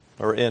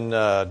We're in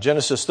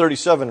Genesis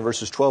 37,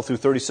 verses 12 through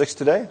 36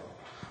 today.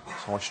 So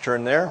I want you to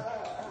turn there.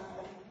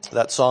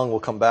 That song will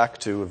come back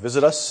to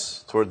visit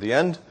us toward the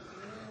end.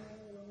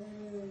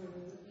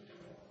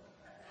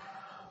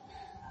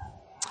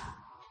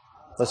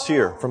 Let's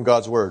hear from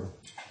God's word.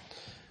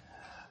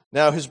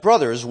 Now his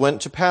brothers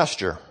went to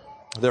pasture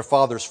their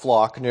father's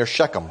flock near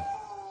Shechem.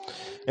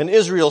 And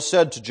Israel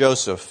said to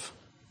Joseph,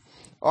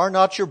 "Are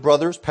not your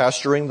brothers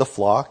pasturing the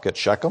flock at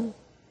Shechem?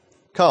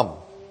 Come,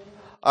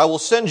 I will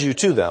send you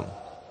to them."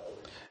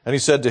 And he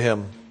said to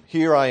him,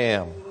 "Here I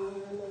am."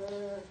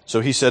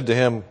 So he said to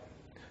him,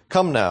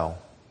 "Come now,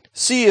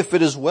 see if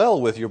it is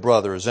well with your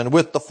brothers and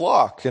with the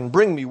flock, and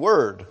bring me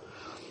word."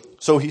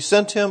 So he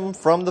sent him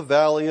from the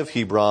valley of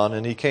Hebron,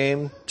 and he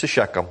came to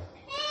Shechem.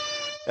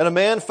 And a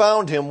man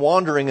found him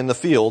wandering in the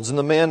fields, and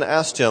the man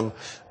asked him,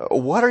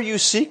 "What are you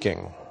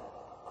seeking?"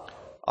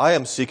 "I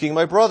am seeking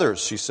my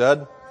brothers," he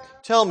said.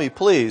 "Tell me,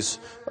 please,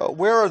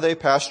 where are they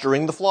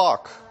pasturing the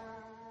flock?"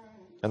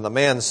 And the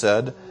man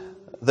said,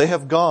 "They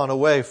have gone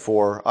away,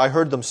 for I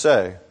heard them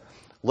say,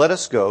 'Let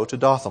us go to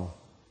Dothan.'"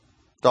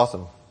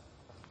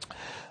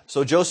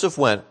 So Joseph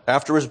went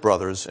after his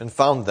brothers and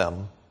found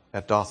them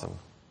at Dothan.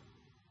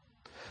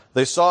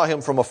 They saw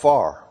him from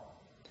afar,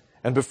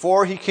 and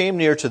before he came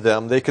near to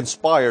them, they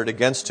conspired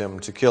against him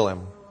to kill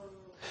him.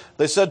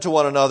 They said to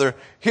one another,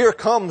 "Here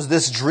comes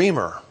this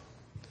dreamer.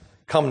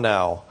 Come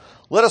now,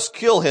 let us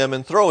kill him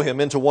and throw him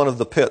into one of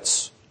the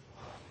pits.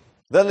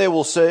 Then we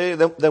will say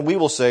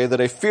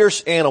that a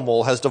fierce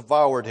animal has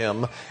devoured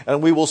him,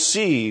 and we will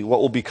see what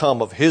will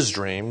become of his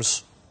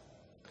dreams."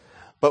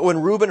 But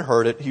when Reuben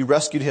heard it, he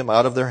rescued him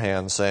out of their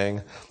hands,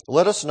 saying,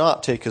 "Let us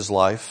not take his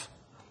life."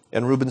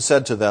 And Reuben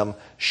said to them,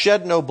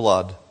 "Shed no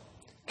blood.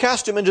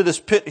 Cast him into this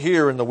pit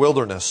here in the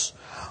wilderness,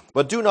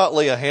 but do not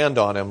lay a hand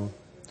on him,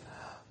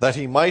 that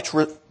he might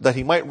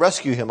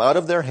rescue him out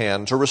of their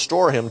hand to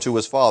restore him to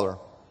his father."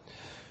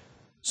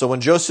 So when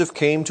Joseph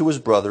came to his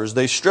brothers,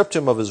 they stripped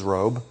him of his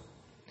robe,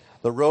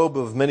 the robe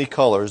of many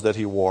colors that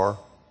he wore,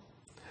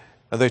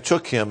 and they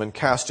took him and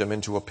cast him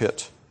into a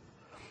pit.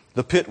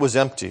 The pit was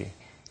empty.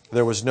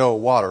 There was no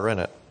water in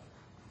it.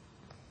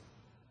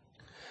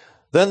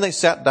 Then they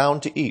sat down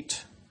to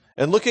eat.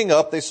 And looking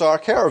up, they saw a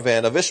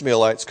caravan of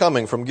Ishmaelites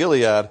coming from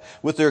Gilead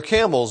with their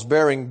camels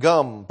bearing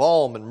gum,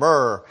 balm, and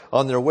myrrh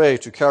on their way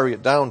to carry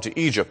it down to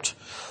Egypt.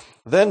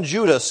 Then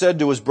Judah said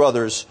to his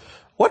brothers,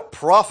 "What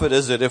profit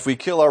is it if we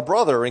kill our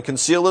brother and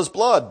conceal his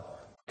blood?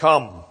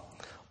 Come,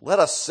 let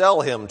us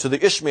sell him to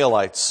the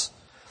Ishmaelites,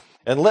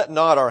 and let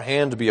not our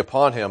hand be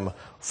upon him,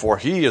 for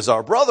he is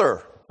our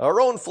brother, our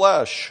own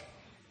flesh."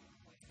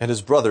 And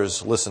his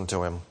brothers listened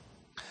to him.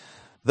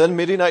 Then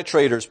Midianite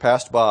traders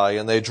passed by,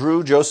 and they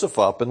drew Joseph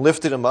up and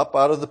lifted him up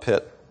out of the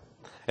pit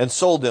and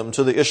sold him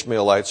to the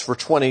Ishmaelites for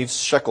 20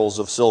 shekels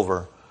of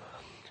silver.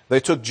 They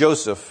took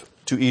Joseph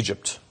to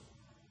Egypt.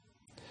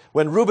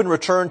 When Reuben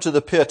returned to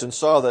the pit and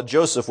saw that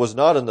Joseph was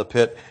not in the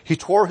pit, he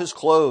tore his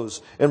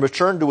clothes and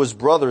returned to his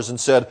brothers and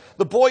said,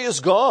 "The boy is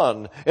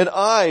gone, and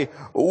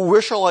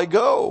where shall I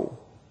go?"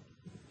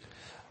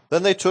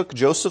 Then they took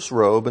Joseph's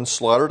robe and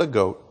slaughtered a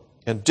goat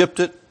and dipped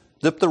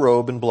the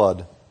robe in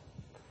blood.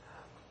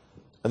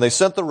 And they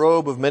sent the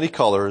robe of many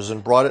colors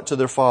and brought it to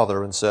their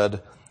father and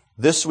said,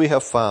 "This we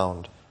have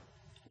found.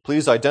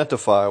 Please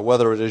identify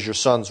whether it is your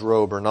son's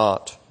robe or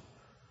not."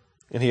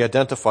 And he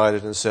identified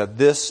it and said,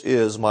 "This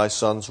is my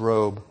son's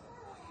robe.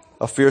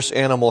 A fierce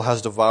animal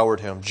has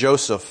devoured him.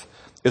 Joseph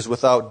is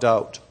without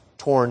doubt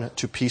torn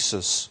to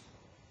pieces."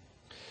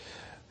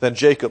 Then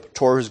Jacob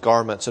tore his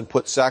garments and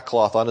put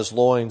sackcloth on his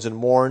loins and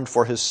mourned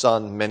for his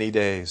son many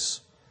days.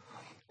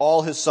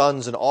 All his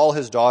sons and all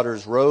his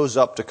daughters rose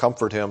up to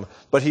comfort him,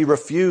 but he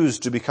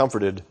refused to be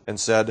comforted and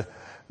said,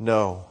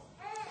 "No,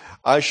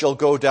 I shall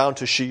go down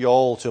to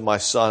Sheol to my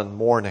son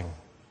mourning."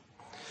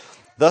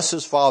 Thus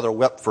his father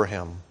wept for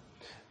him.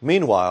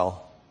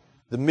 Meanwhile,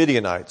 the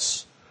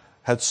Midianites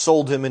had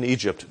sold him in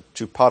Egypt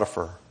to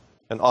Potiphar,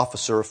 an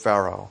officer of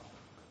Pharaoh,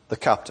 the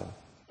captain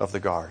of the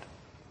guard.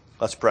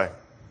 Let's pray.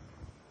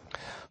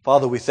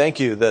 Father, we thank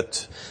you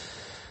that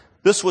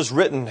this was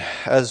written,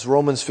 as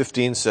Romans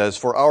 15 says,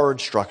 for our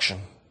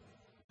instruction,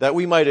 that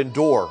we might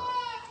endure,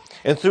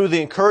 and through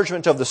the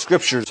encouragement of the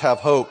Scriptures have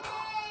hope.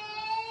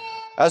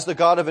 As the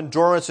God of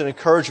endurance and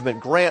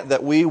encouragement, grant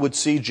that we would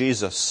see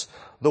Jesus,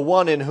 the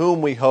one in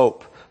whom we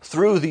hope,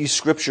 through these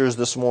Scriptures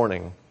this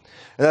morning,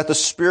 and that the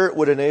Spirit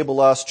would enable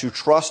us to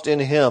trust in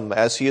Him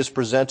as He is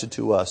presented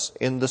to us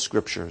in the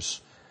Scriptures.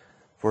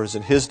 For it is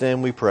in His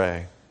name we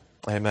pray.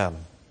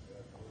 Amen.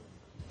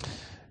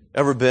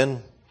 Ever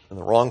been in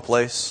the wrong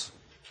place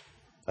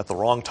at the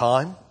wrong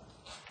time?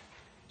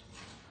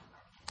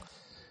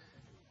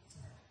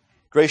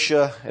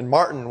 Gracia and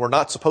Martin were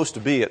not supposed to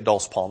be at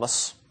Dulce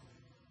Palmas.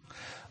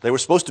 They were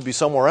supposed to be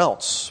somewhere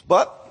else.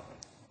 But,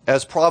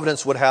 as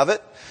Providence would have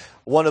it,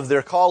 one of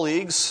their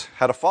colleagues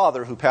had a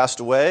father who passed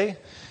away,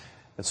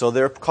 and so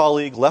their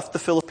colleague left the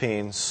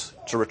Philippines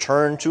to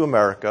return to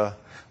America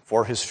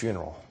for his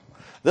funeral.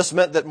 This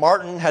meant that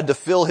Martin had to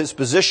fill his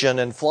position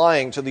in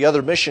flying to the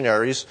other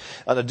missionaries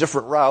on a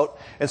different route.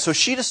 And so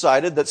she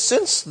decided that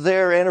since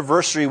their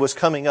anniversary was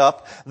coming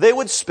up, they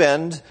would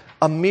spend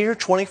a mere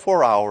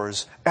 24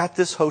 hours at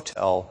this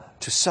hotel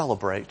to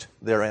celebrate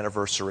their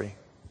anniversary.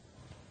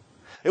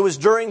 It was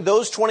during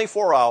those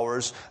 24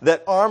 hours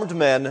that armed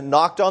men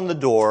knocked on the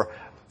door,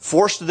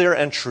 forced their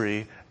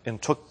entry,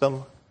 and took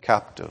them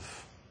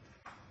captive.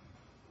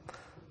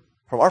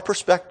 From our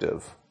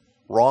perspective,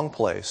 wrong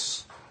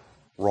place,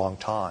 wrong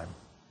time.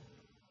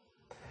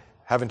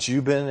 Haven't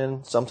you been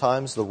in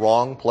sometimes the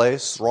wrong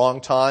place, wrong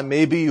time?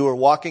 Maybe you were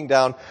walking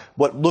down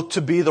what looked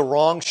to be the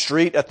wrong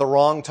street at the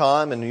wrong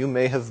time and you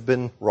may have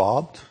been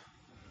robbed.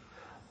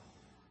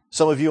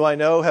 Some of you I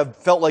know have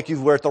felt like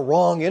you were at the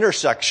wrong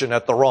intersection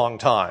at the wrong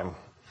time.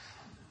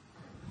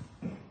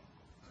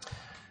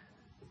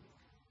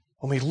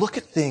 When we look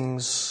at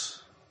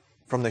things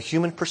from the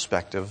human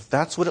perspective,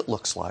 that's what it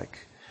looks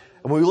like.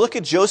 And when we look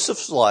at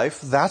Joseph's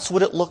life, that's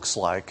what it looks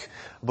like.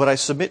 But I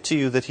submit to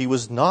you that he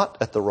was not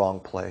at the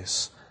wrong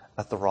place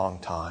at the wrong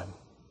time.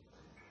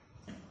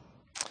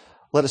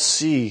 Let us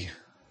see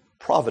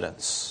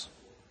providence,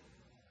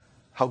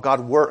 how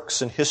God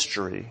works in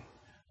history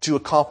to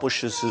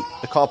accomplish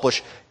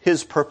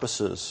his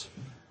purposes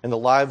in the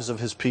lives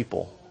of his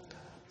people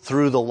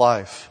through the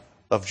life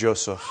of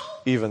Joseph,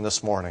 even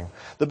this morning.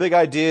 The big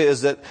idea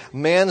is that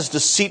man's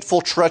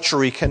deceitful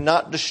treachery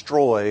cannot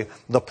destroy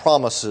the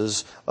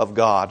promises of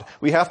God.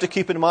 We have to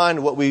keep in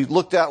mind what we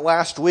looked at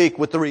last week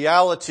with the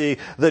reality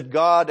that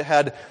God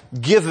had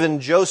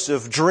given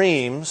Joseph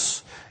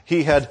dreams.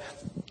 He had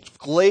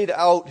laid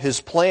out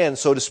his plan,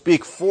 so to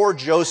speak, for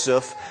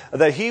Joseph,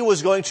 that he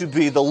was going to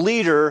be the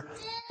leader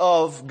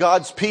of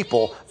God's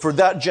people for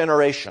that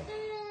generation.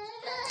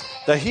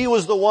 That he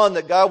was the one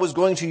that God was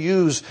going to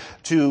use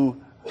to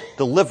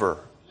deliver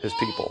his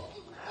people.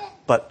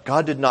 But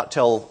God did not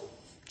tell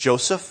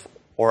Joseph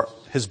or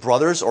his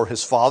brothers or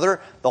his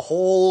father the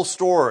whole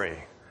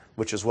story,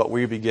 which is what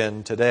we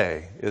begin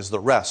today, is the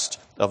rest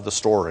of the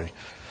story.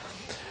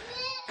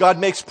 God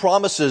makes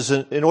promises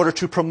in order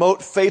to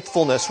promote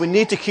faithfulness. We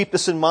need to keep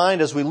this in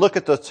mind as we look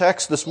at the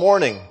text this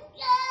morning.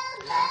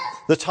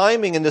 The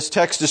timing in this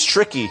text is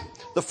tricky.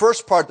 The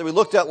first part that we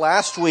looked at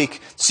last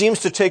week seems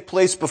to take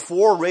place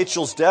before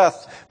Rachel's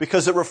death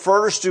because it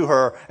refers to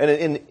her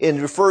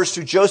and refers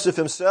to Joseph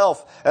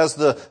himself as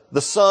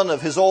the son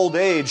of his old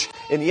age.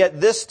 And yet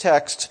this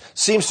text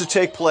seems to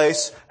take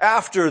place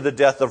after the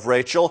death of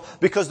Rachel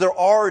because they're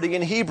already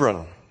in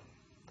Hebron.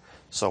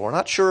 So we're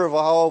not sure of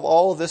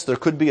all of this. There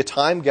could be a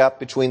time gap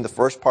between the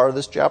first part of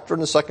this chapter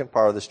and the second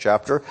part of this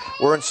chapter.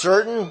 We're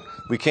uncertain.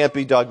 We can't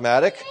be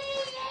dogmatic.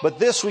 But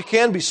this we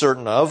can be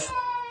certain of,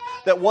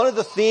 that one of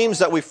the themes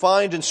that we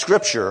find in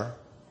Scripture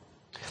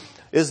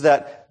is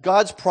that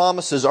God's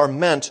promises are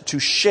meant to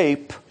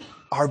shape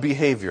our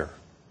behavior.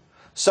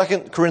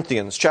 2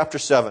 Corinthians chapter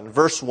 7,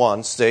 verse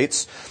 1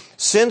 states,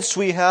 "Since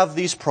we have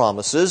these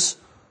promises,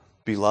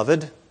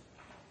 beloved,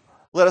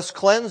 let us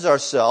cleanse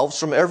ourselves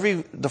from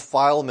every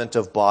defilement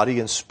of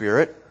body and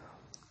spirit,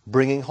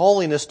 bringing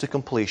holiness to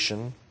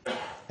completion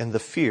in the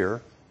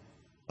fear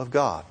of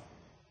God."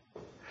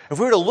 If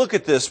we were to look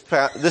at this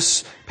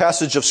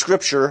passage of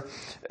Scripture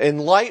in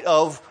light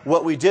of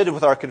what we did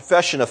with our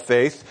confession of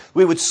faith,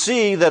 we would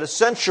see that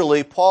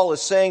essentially Paul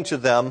is saying to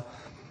them,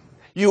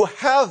 you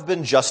have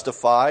been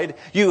justified,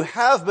 you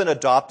have been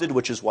adopted,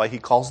 which is why he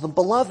calls them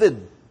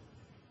beloved.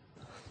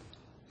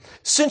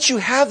 Since you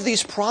have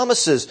these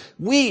promises,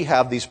 we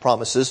have these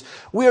promises,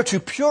 we are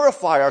to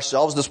purify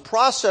ourselves. This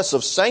process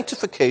of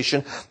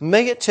sanctification,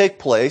 may it take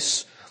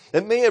place,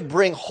 and may it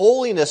bring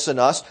holiness in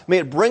us, may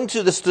it bring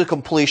this to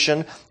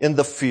completion in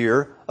the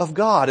fear of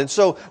God. And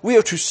so we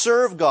are to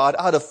serve God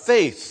out of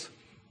faith.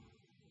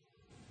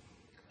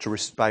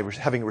 By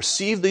having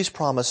received these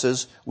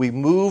promises, we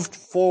moved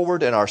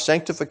forward in our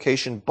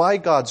sanctification by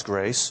God's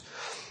grace.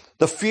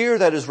 The fear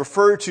that is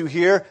referred to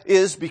here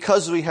is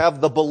because we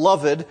have the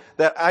beloved,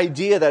 that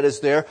idea that is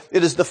there.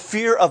 It is the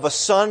fear of a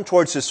son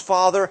towards his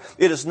father.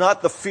 It is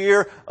not the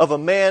fear of a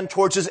man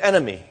towards his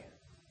enemy.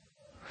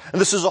 And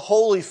this is a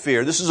holy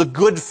fear. This is a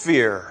good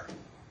fear.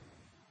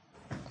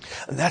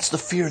 And that's the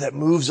fear that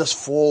moves us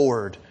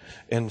forward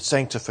in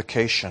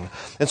sanctification.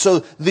 And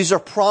so these are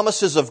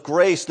promises of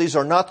grace. These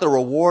are not the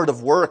reward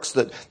of works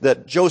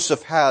that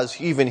Joseph has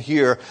even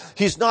here.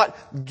 He's not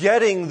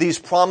getting these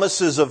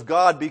promises of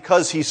God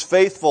because he's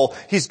faithful.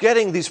 He's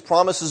getting these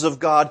promises of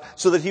God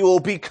so that he will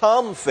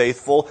become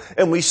faithful.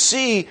 And we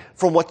see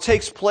from what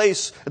takes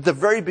place at the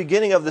very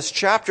beginning of this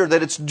chapter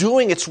that it's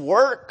doing its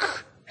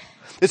work.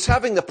 It's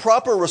having the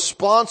proper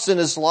response in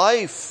his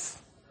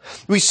life.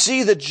 We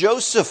see that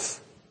Joseph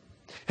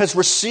has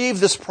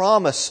received this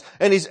promise,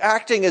 and he's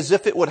acting as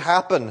if it would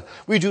happen.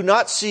 We do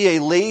not see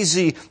a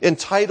lazy,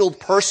 entitled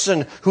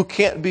person who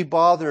can't be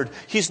bothered.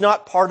 He's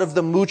not part of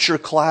the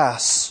moocher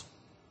class.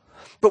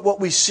 But what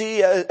we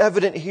see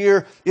evident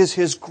here is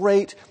his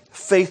great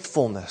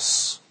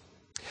faithfulness.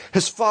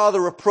 His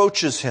father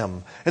approaches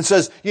him and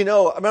says,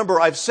 remember,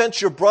 I've sent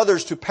your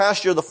brothers to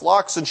pasture the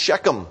flocks in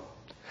Shechem,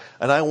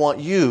 and I want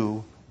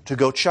you to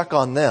go check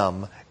on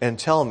them and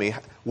tell me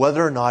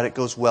whether or not it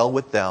goes well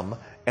with them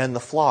and the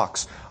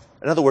flocks.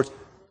 In other words,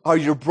 are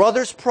your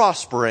brothers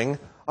prospering?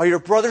 Are your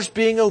brothers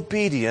being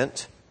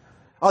obedient?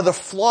 Are the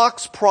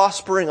flocks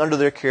prospering under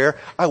their care?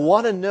 I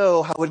want to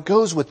know how it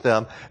goes with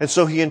them. And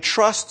so he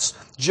entrusts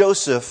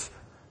Joseph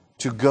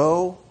to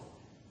go,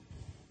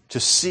 to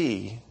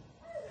see,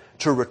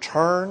 to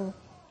return,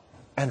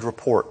 and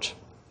report.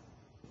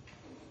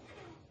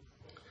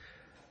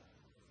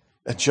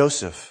 And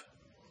Joseph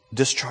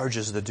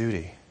discharges the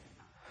duty.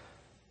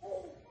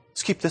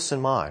 Let's keep this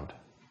in mind.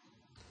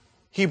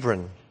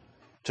 Hebron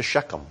to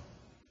Shechem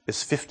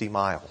is 50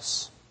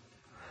 miles.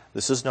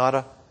 This is not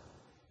a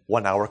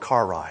 1-hour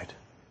car ride.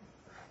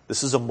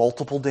 This is a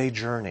multiple-day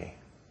journey,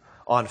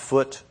 on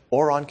foot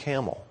or on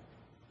camel.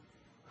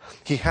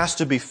 He has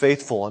to be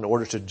faithful in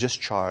order to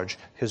discharge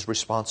his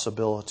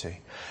responsibility.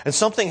 And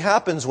something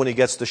happens when he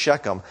gets to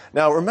Shechem.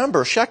 Now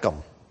remember,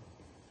 Shechem,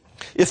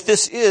 if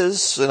this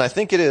is, and I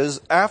think it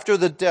is, after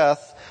the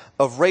death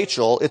of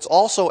Rachel, it's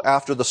also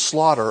after the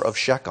slaughter of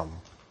Shechem.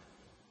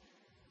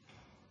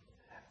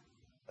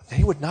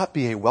 They would not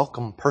be a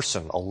welcome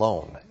person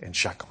alone in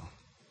Shechem,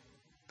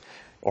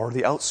 or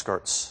the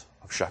outskirts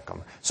of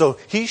Shechem. So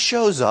he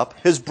shows up.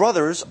 His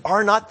brothers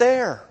are not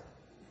there.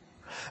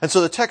 And so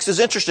the text is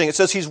interesting. It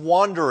says he's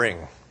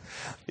wandering.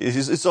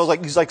 He's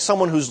like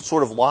someone who's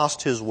sort of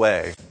lost his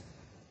way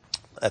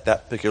at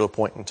that particular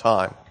point in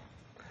time.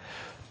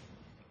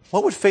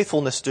 What would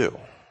faithfulness do?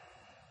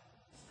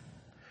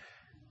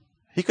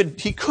 He could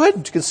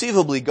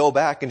conceivably go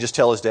back and just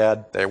tell his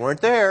dad, they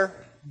weren't there,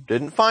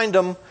 didn't find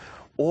them.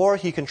 Or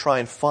he can try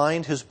and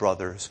find his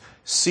brothers,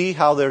 see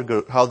how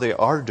they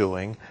are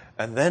doing,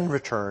 and then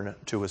return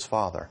to his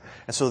father.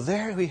 And so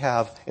there we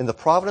have, in the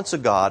providence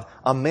of God,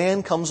 a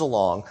man comes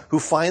along who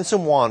finds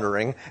him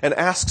wandering and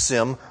asks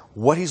him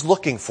what he's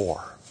looking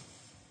for.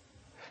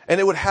 And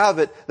it would have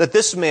it that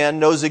this man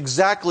knows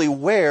exactly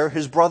where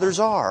his brothers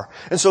are.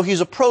 And so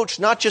he's approached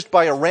not just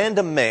by a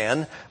random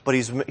man, but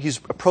he's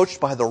approached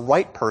by the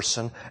right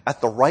person at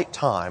the right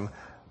time,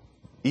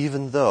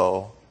 even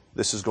though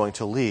this is going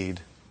to lead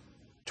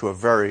to a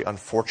very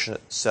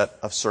unfortunate set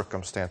of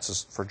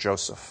circumstances for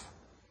Joseph.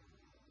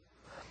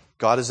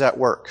 God is at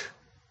work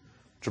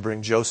to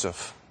bring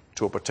Joseph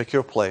to a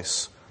particular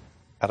place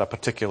at a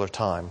particular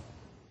time.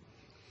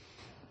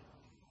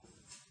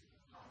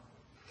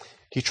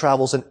 He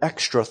travels an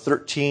extra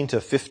 13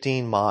 to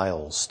 15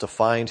 miles to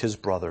find his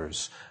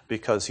brothers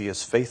because he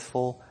is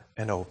faithful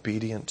and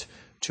obedient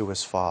to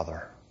his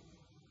father.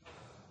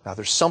 Now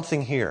there's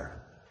something here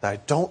that I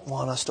don't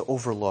want us to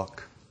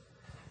overlook.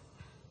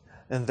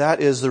 And that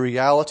is the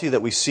reality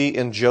that we see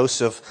in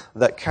Joseph,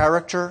 that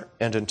character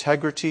and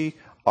integrity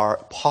are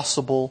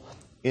possible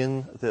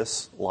in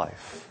this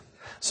life.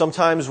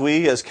 Sometimes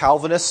we, as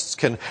Calvinists,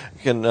 can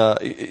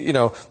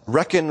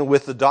reckon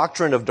with the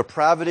doctrine of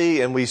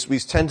depravity, and we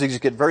tend to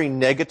just get very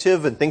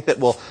negative and think that,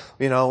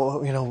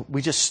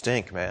 we just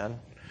stink, man.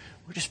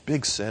 We're just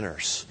big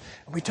sinners.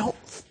 And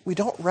we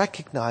don't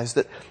recognize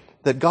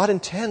that God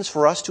intends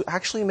for us to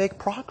actually make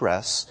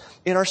progress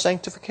in our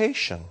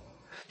sanctification.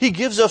 He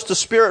gives us the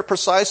Spirit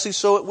precisely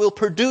so it will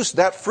produce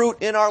that fruit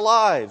in our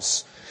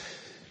lives.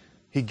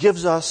 He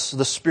gives us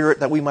the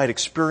Spirit that we might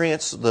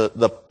experience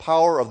the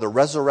power of the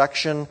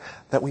resurrection,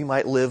 that we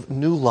might live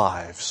new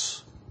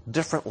lives,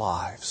 different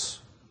lives.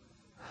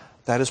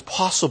 That is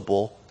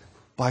possible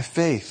by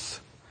faith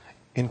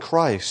in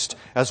Christ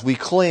as we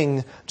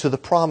cling to the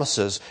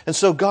promises. And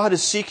so God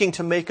is seeking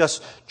to make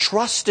us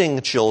trusting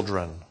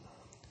children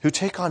who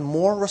take on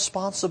more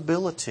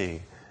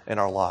responsibility in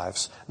our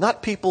lives,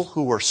 not people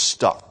who are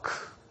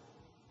stuck.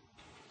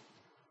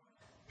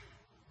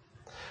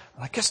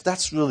 I guess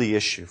that's really the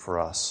issue for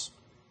us.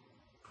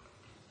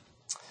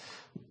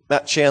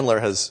 Matt Chandler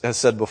has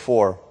said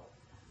before,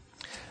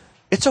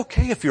 it's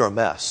okay if you're a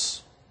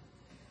mess,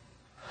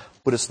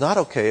 but it's not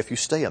okay if you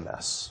stay a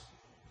mess.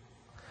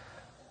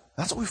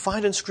 That's what we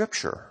find in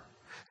Scripture.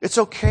 It's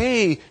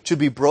okay to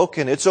be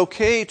broken. It's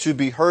okay to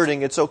be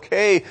hurting. It's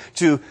okay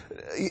to,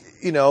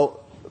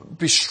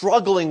 be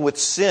struggling with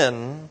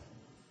sin,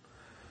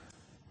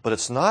 but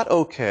it's not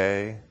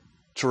okay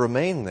to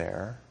remain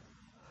there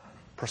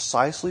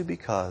precisely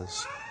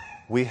because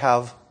we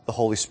have the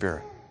Holy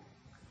Spirit,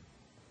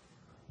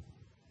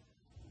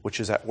 which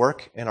is at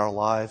work in our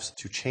lives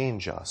to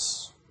change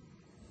us,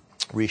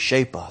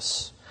 reshape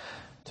us,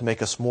 to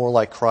make us more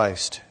like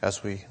Christ,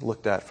 as we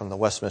looked at from the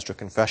Westminster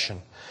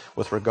Confession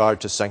with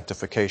regard to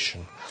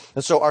sanctification.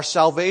 And so our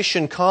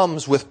salvation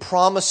comes with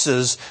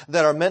promises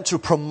that are meant to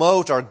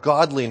promote our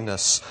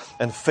godliness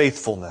and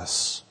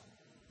faithfulness.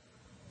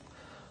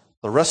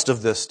 The rest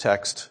of this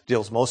text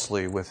deals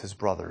mostly with his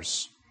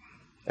brothers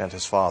and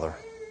his father.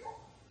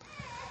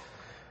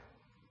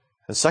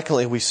 And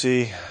secondly, we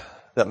see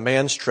that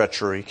man's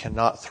treachery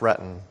cannot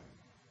threaten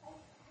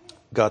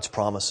God's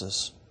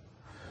promises.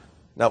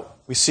 Now,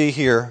 we see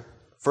here,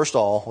 first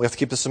of all, we have to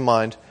keep this in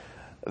mind,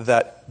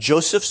 that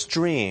Joseph's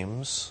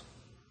dreams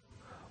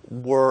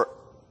were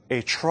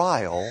a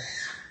trial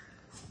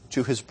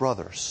to his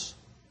brothers.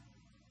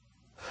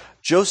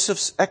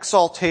 Joseph's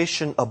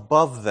exaltation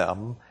above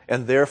them,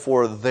 and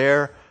therefore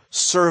their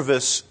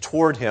service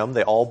toward him,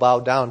 they all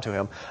bowed down to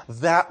him,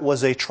 that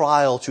was a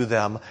trial to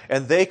them.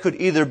 And they could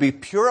either be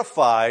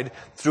purified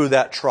through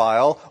that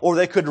trial, or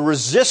they could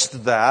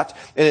resist that,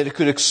 and it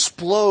could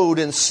explode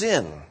in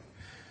sin.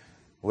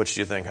 Which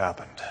do you think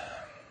happened?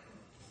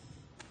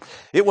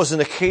 It was an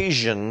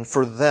occasion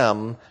for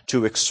them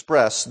to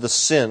express the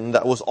sin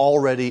that was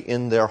already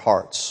in their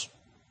hearts.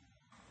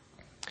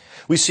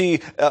 We see,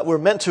 we're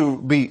meant to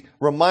be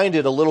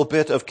reminded a little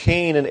bit of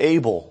Cain and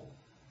Abel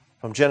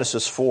from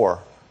Genesis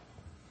 4.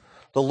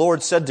 The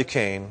Lord said to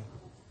Cain,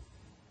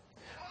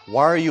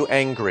 "Why are you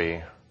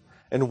angry,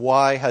 and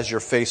why has your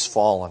face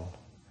fallen?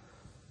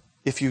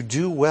 If you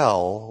do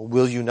well,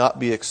 will you not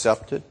be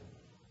accepted?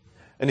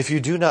 And if you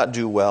do not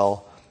do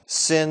well,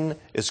 sin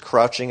is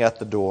crouching at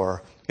the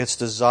door. Its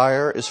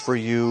desire is for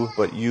you,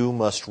 but you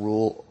must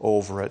rule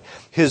over it."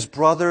 His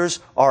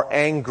brothers are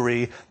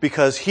angry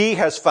because he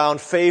has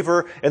found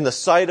favor in the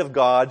sight of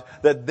God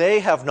that they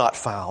have not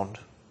found.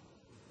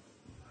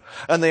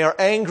 And they are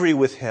angry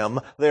with him.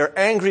 They are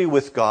angry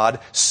with God.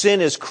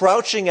 Sin is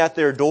crouching at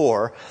their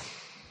door.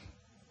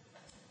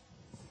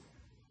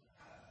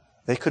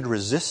 They could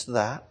resist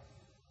that,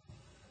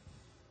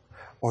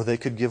 or they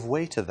could give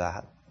way to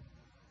that.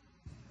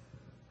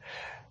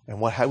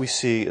 And what we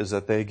see is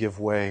that they give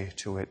way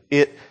to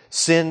it.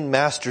 Sin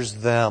masters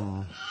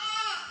them.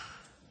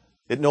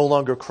 It no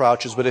longer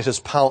crouches, but it has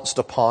pounced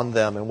upon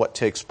them in what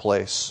takes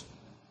place.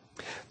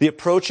 The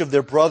approach of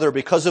their brother,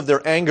 because of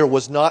their anger,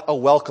 was not a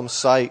welcome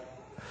sight.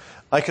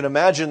 I can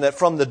imagine that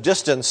from the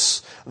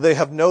distance, they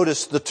have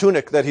noticed the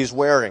tunic that he's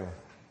wearing.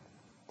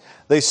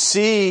 They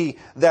see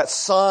that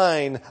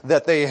sign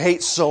that they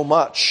hate so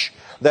much,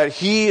 that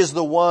he is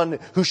the one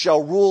who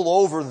shall rule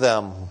over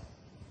them.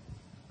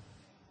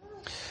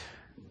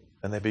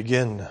 And they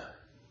begin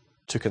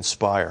to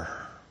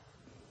conspire.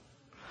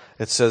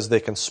 It says they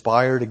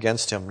conspired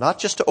against him, not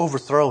just to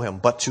overthrow him,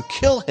 but to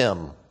kill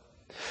him.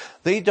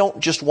 They don't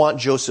just want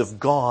Joseph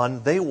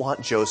gone, they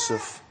want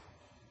Joseph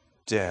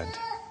dead.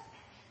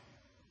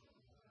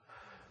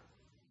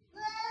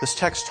 This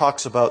text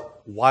talks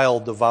about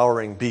wild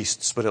devouring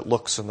beasts, but it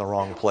looks in the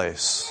wrong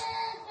place.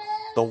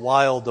 The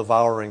wild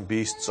devouring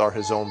beasts are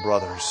his own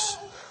brothers.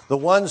 The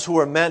ones who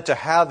are meant to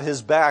have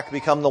his back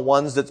become the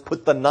ones that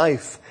put the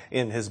knife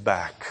in his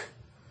back,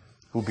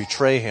 who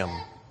betray him.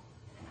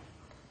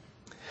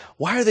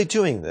 Why are they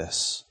doing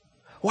this?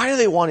 Why do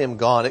they want him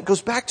gone? It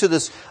goes back to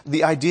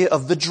the idea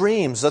of the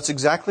dreams. That's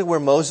exactly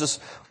where Moses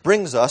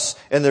brings us,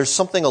 and there's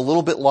something a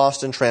little bit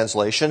lost in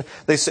translation.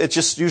 They say, it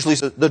just usually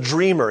says the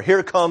dreamer.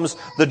 Here comes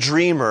the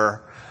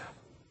dreamer.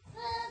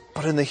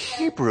 But in the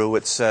Hebrew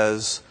it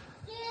says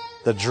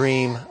the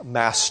dream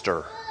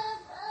master.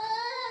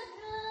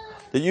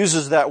 It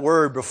uses that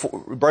word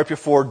right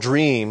before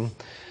dream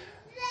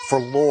for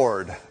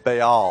Lord,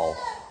 Baal.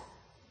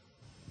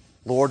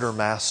 Lord or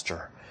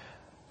master.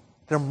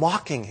 They're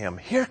mocking him.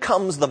 Here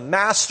comes the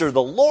master,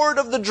 the Lord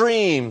of the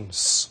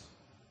dreams.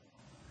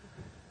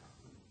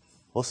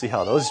 We'll see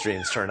how those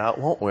dreams turn out,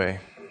 won't we?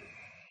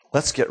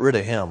 Let's get rid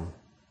of him.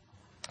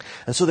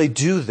 And so they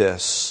do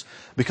this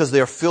because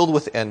they are filled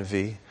with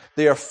envy,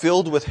 they are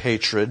filled with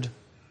hatred,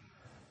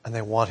 and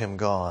they want him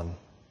gone.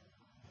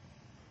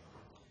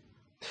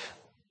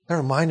 That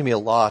reminded me a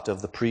lot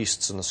of the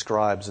priests and the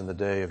scribes in the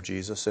day of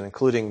Jesus, and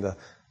including the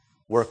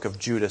work of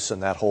Judas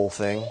and that whole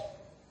thing.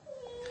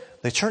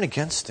 They turn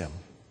against him.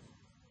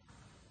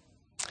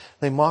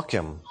 They mock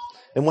him.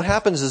 And what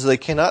happens is they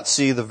cannot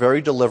see the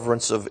very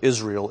deliverance of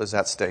Israel is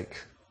at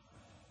stake.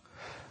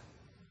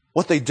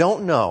 What they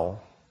don't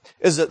know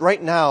is that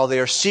right now they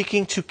are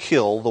seeking to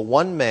kill the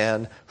one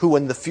man who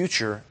in the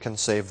future can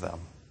save them.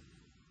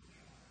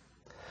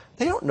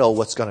 They don't know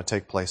what's going to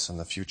take place in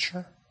the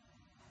future.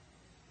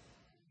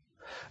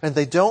 And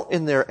they don't,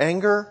 in their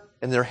anger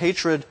and their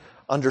hatred,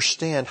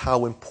 understand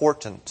how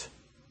important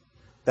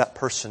that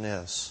person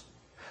is.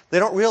 They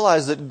don't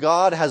realize that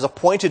God has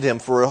appointed him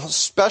for a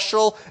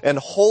special and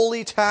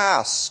holy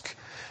task,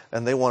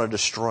 and they want to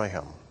destroy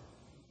him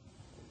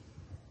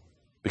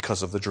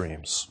because of the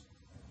dreams.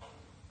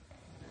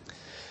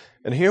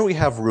 And here we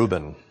have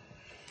Reuben.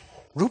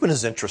 Reuben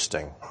is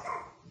interesting.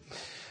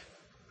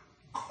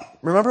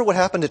 Remember what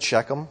happened at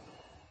Shechem?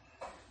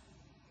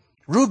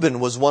 Reuben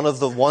was one of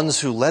the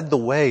ones who led the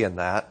way in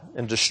that,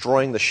 in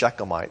destroying the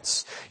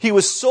Shechemites. He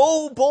was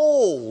so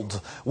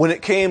bold when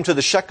it came to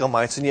the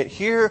Shechemites, and yet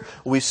here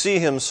we see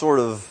him sort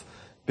of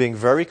being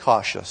very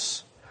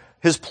cautious.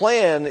 His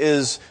plan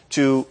is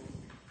to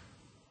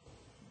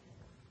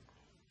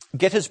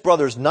get his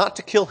brothers not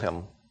to kill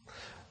him,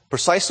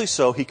 precisely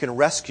so he can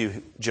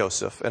rescue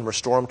Joseph and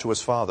restore him to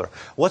his father.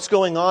 What's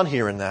going on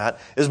here in that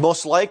is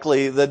most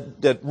likely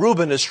that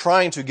Reuben is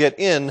trying to get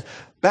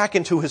back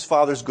into his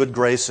father's good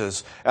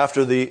graces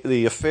after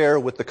the affair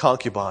with the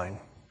concubine.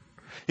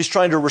 He's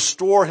trying to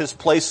restore his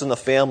place in the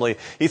family.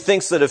 He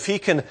thinks that if he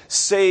can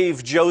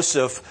save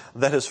Joseph,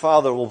 that his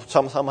father will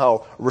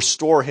somehow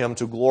restore him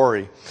to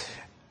glory.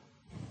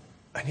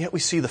 And yet we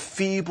see the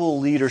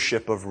feeble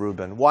leadership of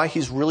Reuben, why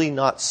he's really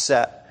not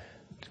set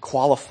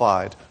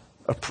qualified,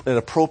 an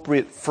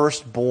appropriate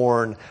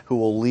firstborn who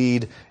will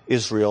lead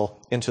Israel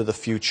into the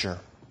future.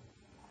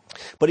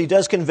 But he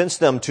does convince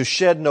them to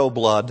shed no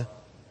blood.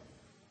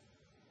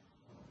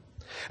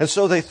 And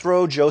so they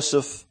throw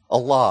Joseph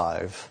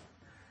alive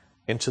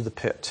into the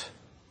pit.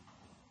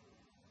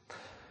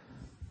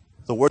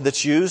 The word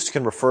that's used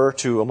can refer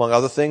to, among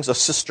other things, a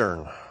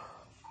cistern.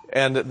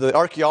 And the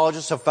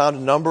archaeologists have found a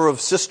number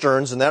of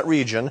cisterns in that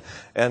region,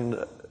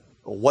 and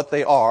what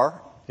they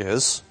are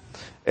is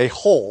a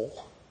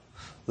hole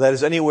that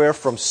is anywhere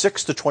from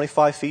 6 to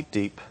 25 feet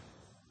deep,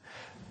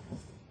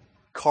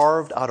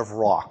 carved out of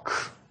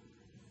rock.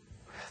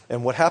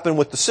 And what happened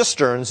with the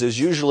cisterns is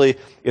usually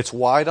it's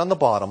wide on the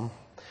bottom,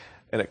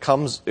 and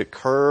it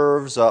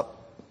curves up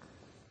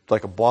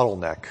like a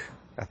bottleneck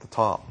at the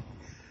top.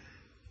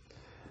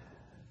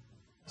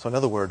 So in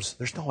other words,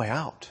 there's no way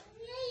out.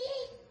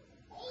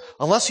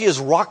 Unless he has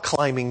rock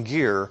climbing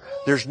gear,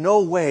 there's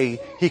no way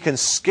he can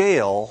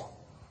scale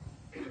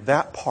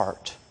that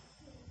part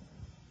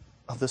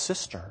of the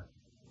cistern.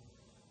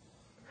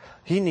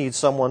 He needs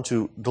someone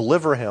to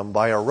deliver him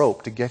by a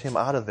rope to get him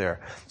out of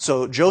there.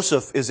 So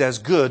Joseph is as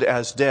good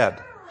as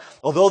dead.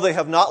 Although they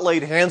have not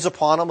laid hands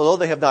upon him, although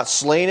they have not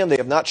slain him, they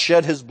have not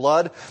shed his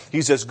blood,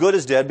 he's as good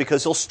as dead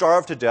because he'll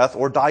starve to death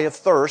or die of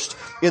thirst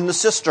in the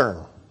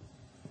cistern.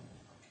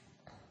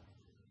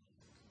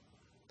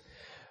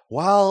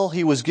 While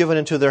he was given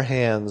into their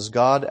hands,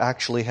 God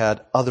actually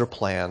had other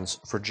plans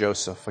for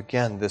Joseph.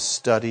 Again, this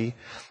study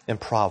in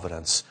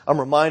providence. I'm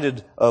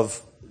reminded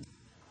of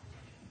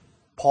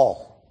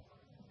Paul.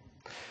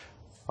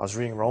 I was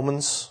reading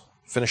Romans,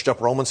 finished up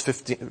Romans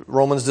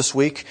this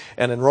week,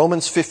 and in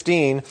Romans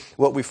 15,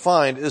 what we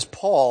find is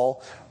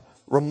Paul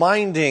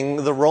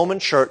reminding the Roman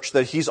church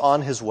that he's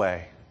on his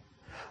way.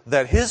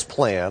 That his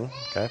plan,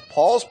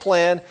 Paul's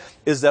plan,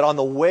 is that on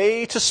the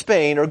way to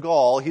Spain or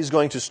Gaul, he's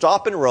going to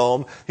stop in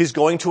Rome, he's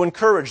going to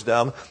encourage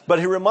them, but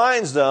he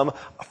reminds them,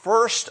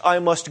 first I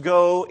must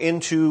go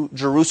into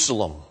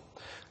Jerusalem.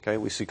 Okay,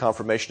 we see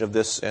confirmation of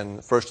this in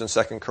 1st and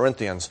 2nd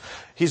Corinthians.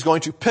 He's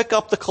going to pick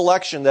up the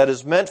collection that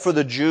is meant for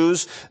the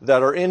Jews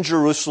that are in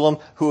Jerusalem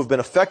who have been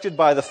affected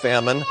by the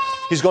famine.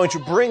 He's going to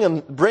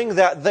bring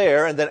that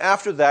there, and then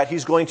after that,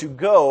 he's going to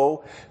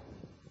go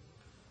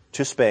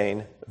to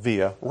Spain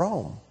via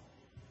Rome.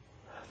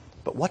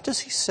 But what does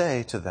he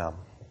say to them?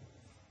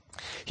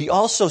 He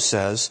also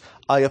says,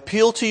 I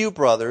appeal to you,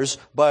 brothers,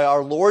 by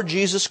our Lord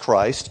Jesus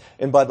Christ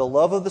and by the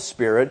love of the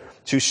Spirit,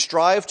 to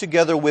strive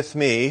together with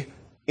me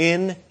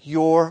in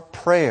your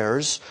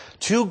prayers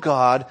to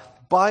God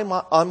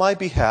on my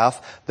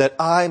behalf, that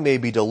I may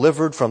be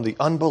delivered from the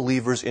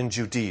unbelievers in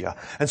Judea.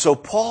 And so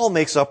Paul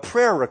makes a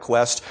prayer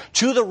request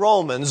to the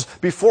Romans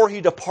before he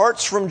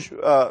departs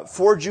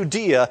for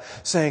Judea,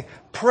 saying,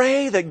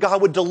 pray that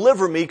God would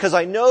deliver me, because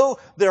I know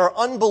there are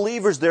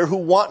unbelievers there who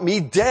want me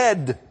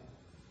dead.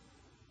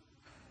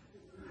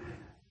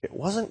 It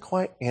wasn't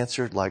quite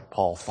answered like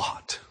Paul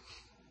thought.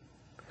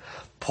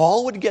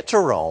 Paul would get to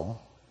Rome,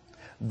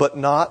 but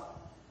not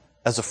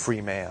as a free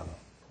man,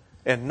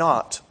 and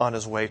not on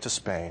his way to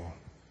Spain.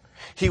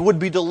 He would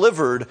be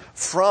delivered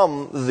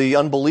from the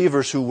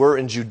unbelievers who were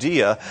in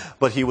Judea,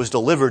 but he was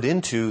delivered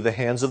into the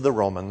hands of the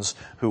Romans,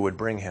 who would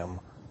bring him,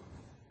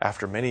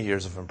 after many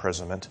years of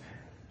imprisonment,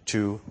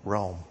 to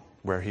Rome,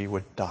 where he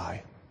would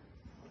die.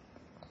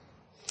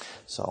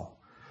 So,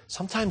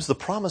 sometimes the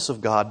promise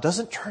of God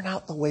doesn't turn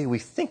out the way we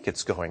think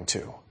it's going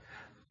to,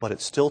 but it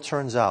still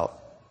turns out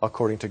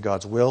according to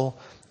God's will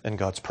and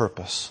God's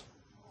purpose.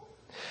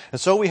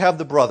 And so we have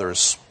the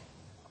brothers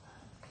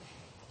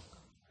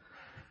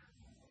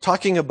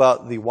talking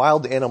about the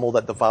wild animal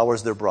that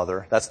devours their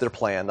brother. That's their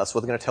plan. That's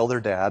what they're going to tell their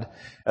dad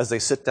as they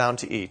sit down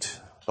to eat.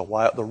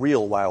 The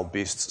real wild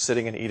beasts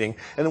sitting and eating.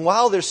 And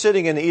while they're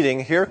sitting and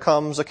eating, here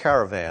comes a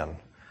caravan,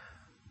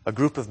 a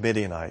group of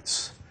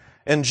Midianites.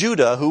 And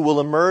Judah, who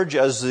will emerge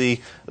as the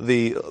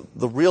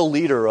real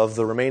leader of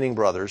the remaining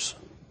brothers,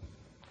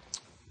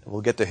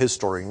 we'll get to his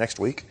story next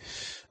week,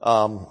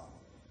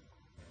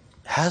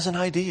 has an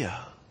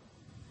idea.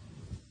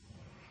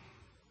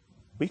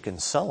 We can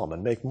sell them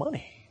and make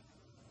money.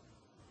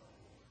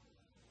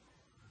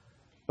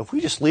 If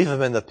we just leave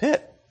him in the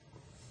pit,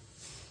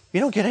 you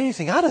don't get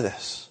anything out of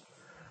this.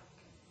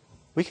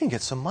 We can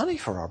get some money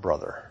for our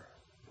brother.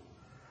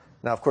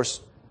 Now, of course,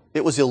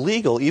 it was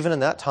illegal, even in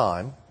that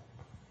time,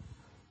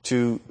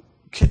 to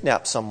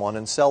kidnap someone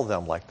and sell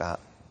them like that.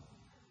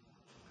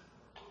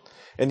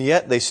 And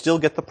yet, they still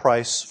get the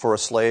price for a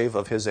slave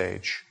of his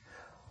age.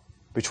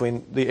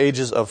 Between the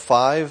ages of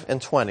 5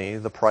 and 20,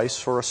 the price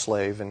for a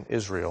slave in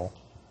Israel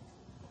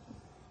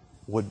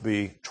would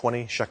be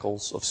 20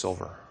 shekels of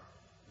silver.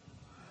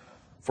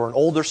 For an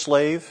older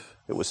slave,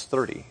 it was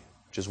 30,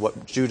 which is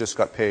what Judas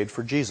got paid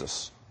for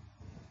Jesus.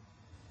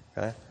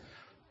 Okay?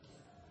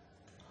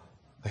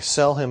 They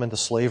sell him into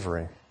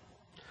slavery.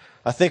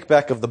 I think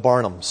back of the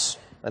Barnums.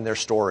 and their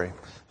story.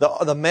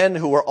 The men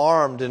who were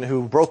armed and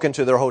who broke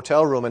into their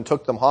hotel room and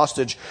took them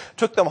hostage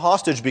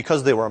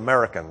because they were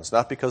Americans,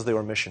 not because they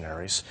were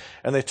missionaries.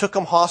 And they took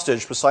them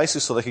hostage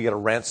precisely so they could get a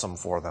ransom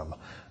for them.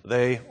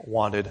 They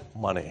wanted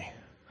money.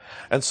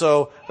 And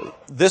so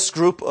this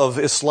group of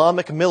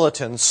Islamic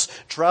militants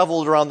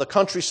traveled around the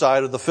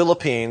countryside of the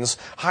Philippines,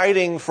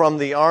 hiding from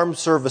the armed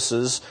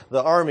services,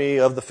 the army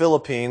of the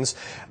Philippines,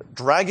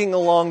 dragging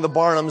along the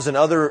Barnums and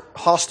other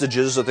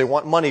hostages that they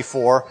want money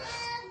for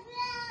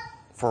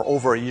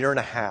over a year and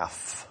a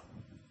half.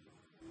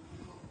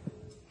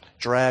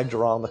 Dragged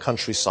around the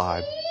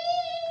countryside.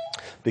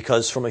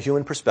 Because from a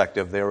human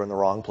perspective, they were in the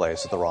wrong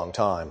place at the wrong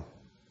time.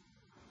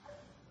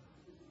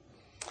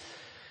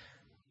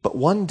 But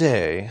one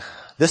day,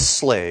 this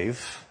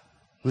slave,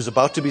 who's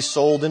about to be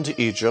sold into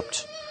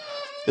Egypt,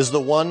 is the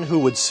one who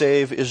would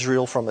save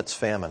Israel from its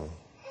famine.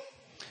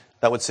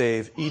 That would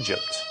save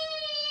Egypt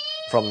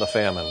from the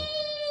famine.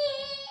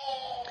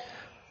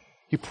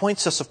 He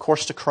points us, of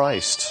course, to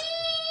Christ,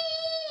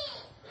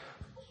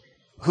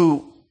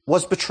 who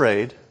was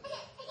betrayed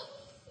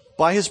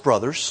by his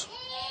brothers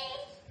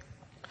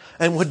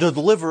and would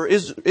deliver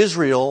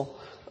Israel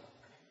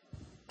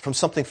from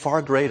something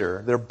far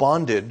greater, their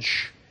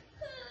bondage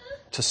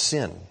to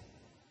sin.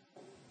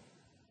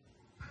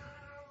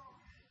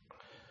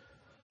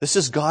 This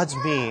is God's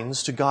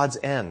means to God's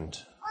end,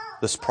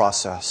 this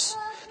process,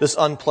 this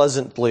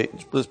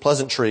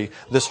pleasantry,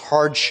 this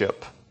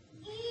hardship.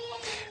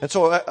 And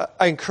so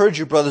I encourage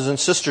you, brothers and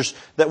sisters,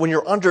 that when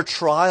you're under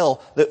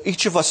trial, that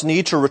each of us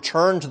need to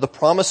return to the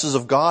promises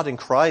of God in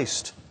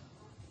Christ.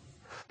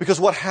 Because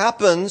what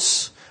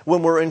happens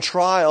when we're in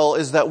trial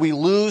is that we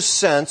lose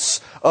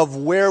sense of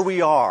where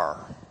we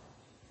are.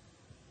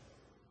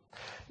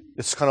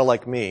 It's kind of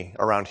like me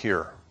around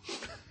here.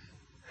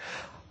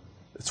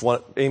 It's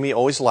what Amy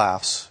always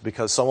laughs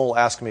because someone will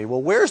ask me,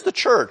 well, where's the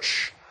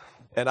church?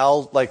 And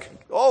I'll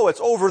it's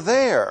over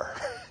there.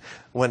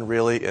 When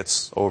really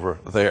it's over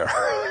there.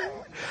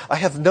 I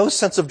have no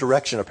sense of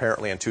direction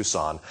apparently in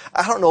Tucson.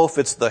 I don't know if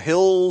it's the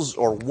hills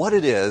or what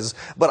it is,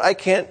 but I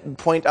can't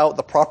point out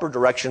the proper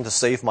direction to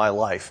save my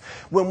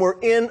life. When we're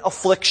in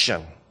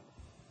affliction,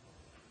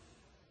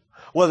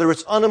 whether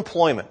it's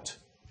unemployment,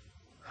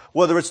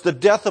 whether it's the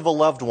death of a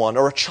loved one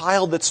or a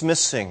child that's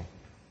missing,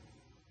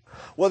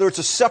 whether it's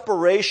a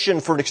separation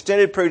for an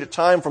extended period of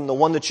time from the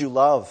one that you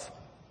love,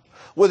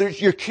 whether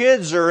your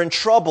kids are in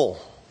trouble,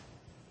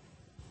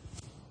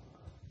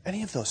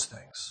 any of those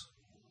things,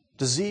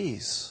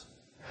 disease,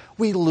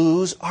 we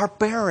lose our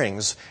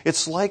bearings.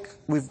 It's like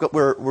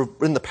we're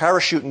in the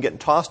parachute and getting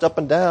tossed up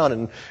and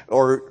down,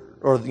 or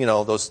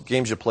those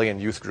games you play in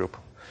youth group,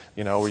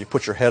 where you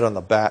put your head on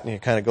the bat and you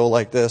kind of go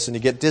like this and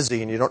you get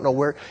dizzy and you don't know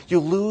where. You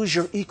lose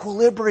your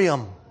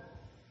equilibrium.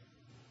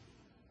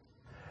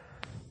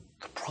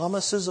 The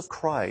promises of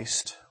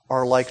Christ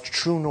are like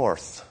true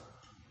north.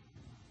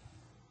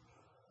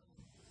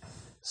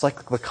 It's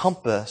like the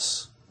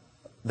compass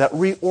that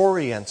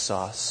reorients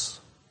us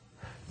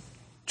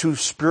to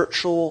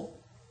spiritual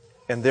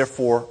and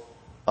therefore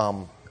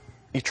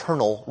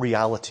eternal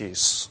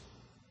realities.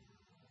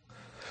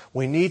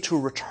 We need to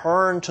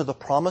return to the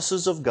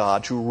promises of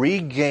God to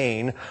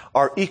regain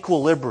our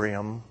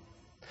equilibrium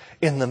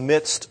in the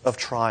midst of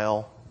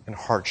trial and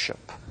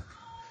hardship,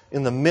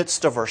 in the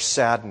midst of our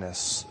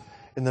sadness,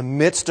 in the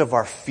midst of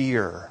our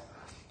fear.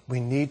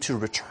 We need to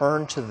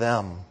return to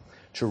them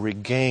to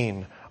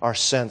regain our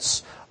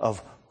sense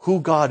of who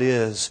God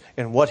is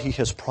and what He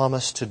has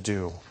promised to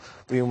do.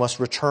 We must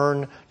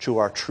return to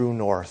our true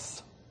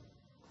north.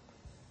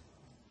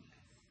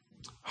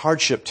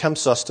 Hardship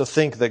tempts us to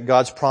think that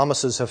God's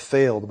promises have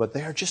failed, but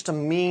they are just a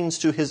means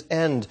to His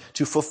end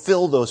to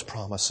fulfill those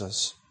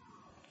promises.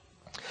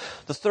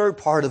 The third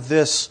part of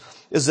this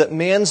is that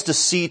man's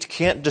deceit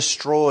can't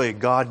destroy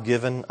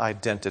God-given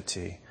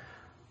identity.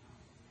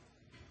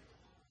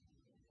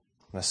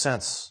 In a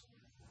sense,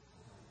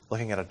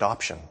 looking at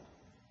adoption,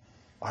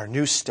 our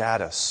new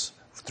status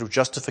through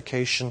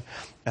justification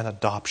and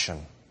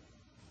adoption.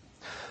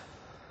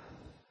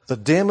 The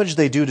damage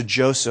they do to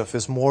Joseph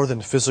is more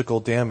than physical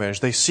damage.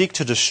 They seek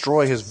to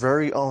destroy his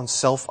very own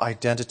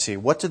self-identity.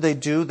 What did they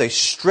do? They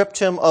stripped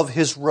him of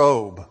his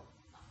robe.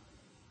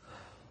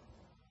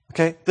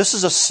 Okay? This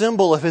is a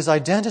symbol of his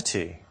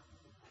identity,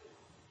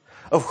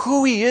 of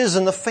who he is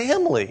in the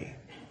family.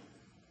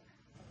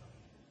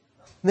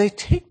 They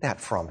take that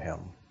from him.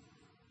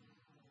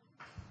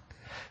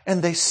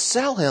 And they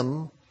sell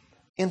him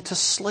into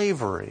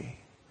slavery.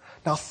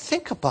 Now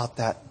think about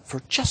that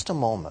for just a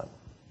moment.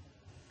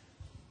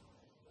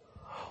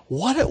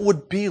 What it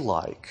would be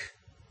like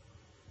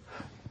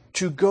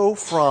to go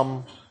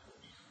from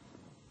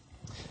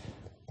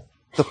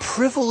the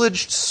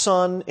privileged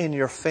son in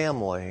your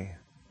family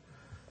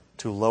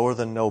to lower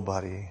than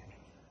nobody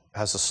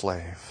as a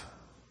slave.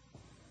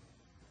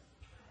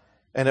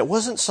 And it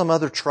wasn't some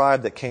other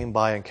tribe that came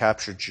by and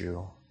captured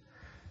you.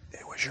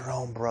 It was your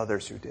own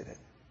brothers who did it.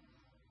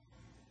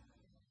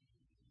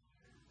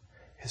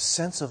 His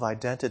sense of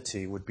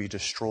identity would be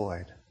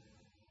destroyed.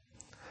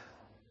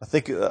 I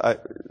think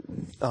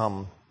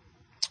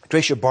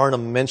Gracia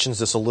Barnum mentions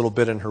this a little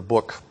bit in her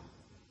book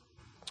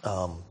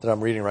that I'm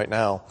reading right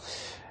now.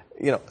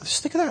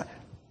 Just think of that.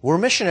 We're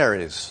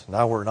missionaries.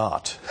 Now we're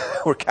not.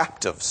 We're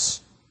captives.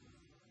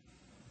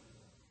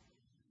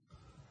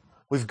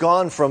 We've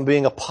gone from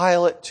being a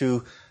pilot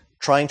to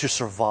trying to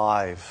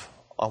survive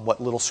on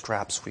what little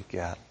scraps we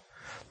get.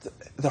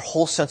 Their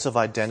whole sense of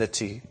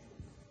identity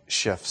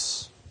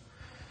shifts.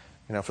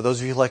 For those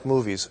of you who like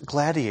movies,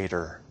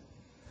 Gladiator.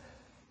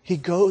 He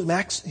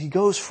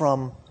goes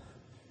from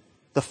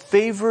the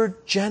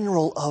favored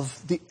general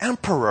of the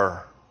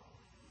emperor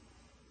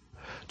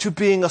to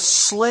being a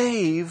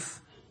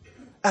slave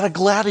at a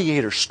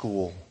gladiator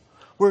school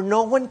where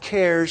no one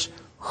cares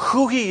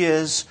who he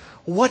is,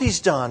 what he's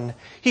done.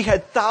 He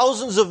had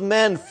thousands of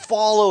men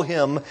follow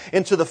him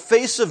into the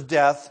face of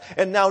death,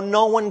 and now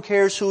no one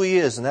cares who he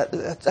is. And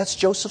that's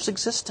Joseph's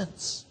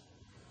existence.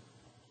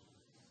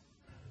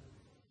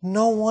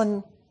 No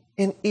one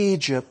in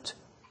Egypt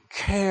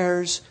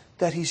cares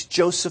that he's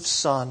Joseph's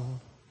son,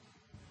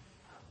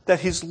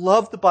 that he's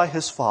loved by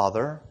his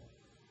father,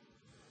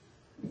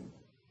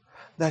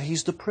 that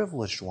he's the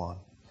privileged one.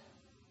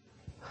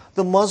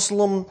 The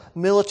Muslim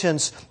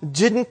militants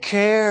didn't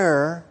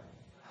care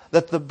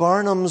that the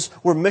Barnums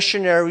were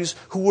missionaries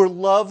who were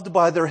loved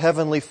by their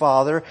Heavenly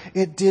Father.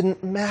 It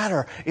didn't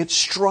matter. It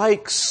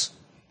strikes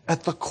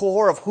at the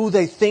core of who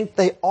they think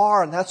they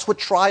are, and that's what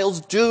trials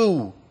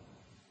do.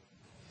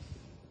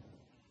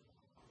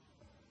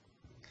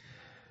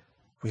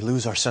 We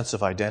lose our sense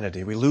of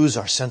identity. We lose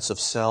our sense of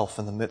self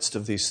in the midst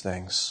of these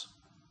things.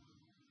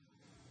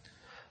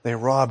 They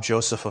rob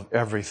Joseph of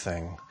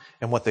everything,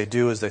 and what they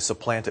do is they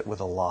supplant it with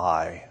a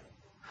lie.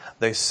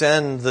 They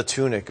send the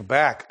tunic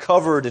back,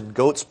 covered in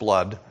goat's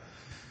blood,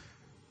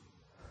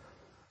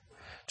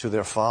 to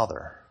their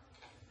father.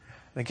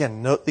 And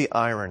again, note the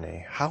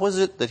irony. How is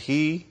it that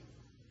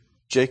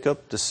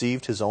Jacob,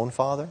 deceived his own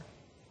father?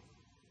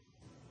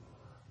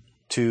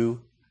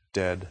 2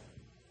 dead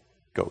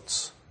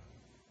goats.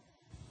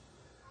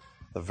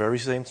 The very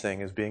same thing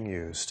is being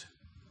used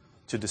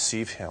to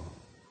deceive him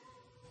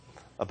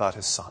about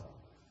his son.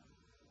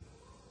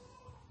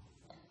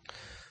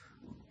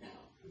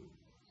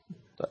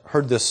 I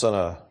heard this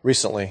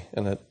recently,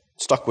 and it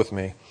stuck with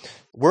me.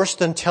 Worse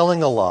than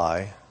telling a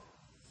lie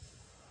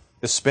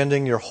is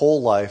spending your whole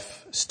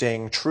life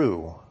staying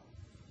true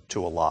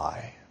to a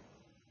lie.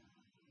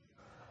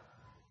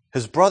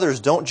 His brothers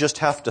don't just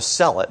have to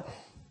sell it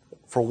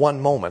for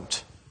one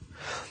moment,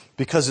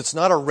 because it's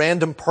not a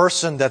random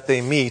person that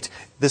they meet.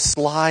 This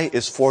lie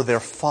is for their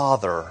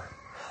father.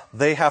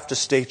 They have to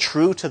stay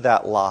true to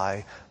that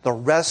lie the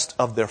rest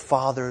of their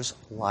father's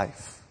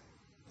life.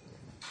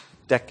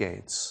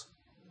 Decades.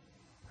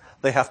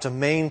 They have to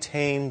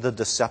maintain the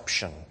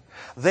deception.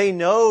 They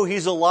know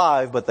he's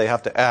alive, but they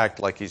have to act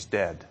like he's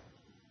dead.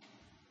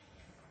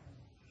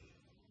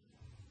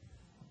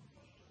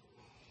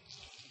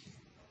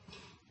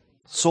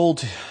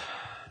 Sold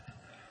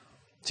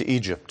to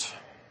Egypt.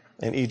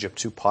 In Egypt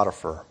to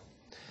Potiphar.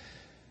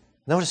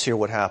 Notice here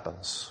what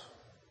happens.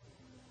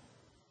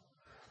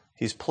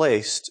 He's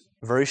placed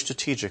very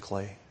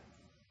strategically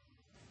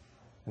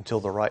until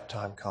the right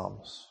time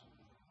comes.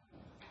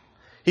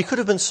 He could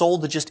have been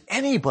sold to just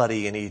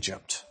anybody in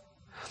Egypt,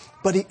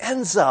 but he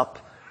ends up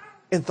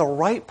in the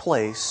right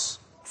place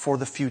for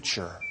the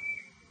future.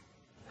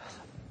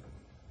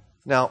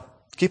 Now,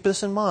 keep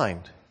this in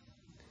mind.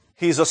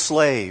 He's a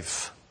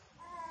slave.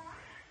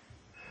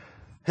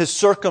 His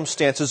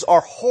circumstances are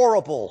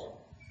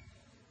horrible.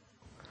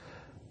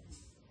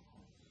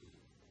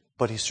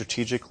 But he's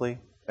strategically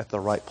at the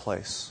right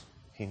place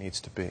he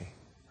needs to be.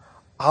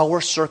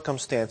 Our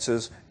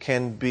circumstances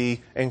can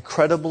be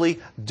incredibly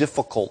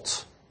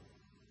difficult,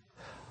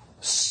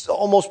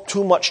 almost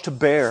too much to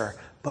bear,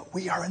 but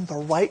we are in the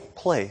right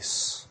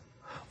place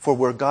for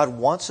where God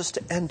wants us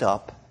to end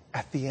up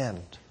at the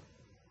end.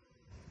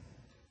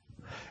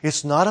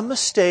 It's not a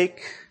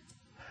mistake.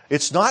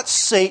 It's not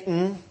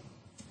Satan.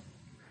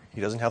 He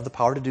doesn't have the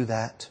power to do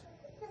that.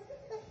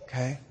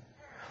 Okay?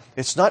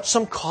 It's not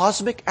some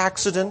cosmic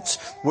accident.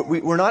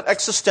 We're not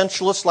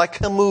existentialists like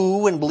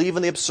Camus and believe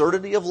in the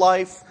absurdity of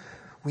life.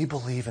 We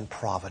believe in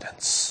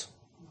providence.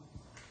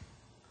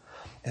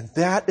 And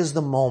that is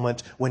the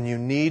moment when you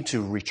need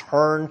to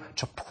return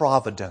to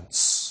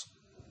providence.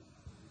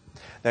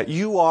 That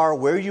you are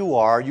where you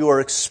are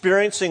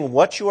experiencing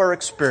what you are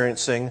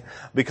experiencing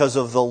because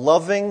of the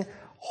loving,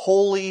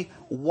 holy,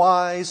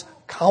 wise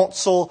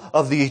counsel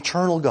of the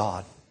eternal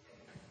God.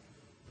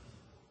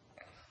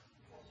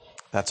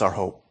 That's our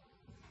hope.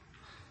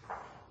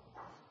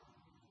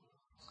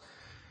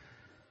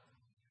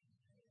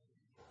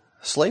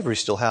 Slavery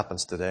still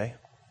happens today.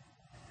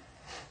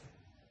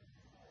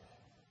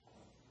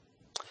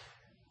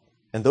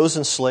 And those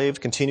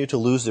enslaved continue to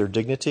lose their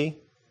dignity.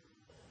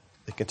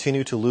 They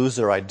continue to lose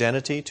their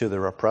identity to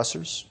their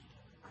oppressors.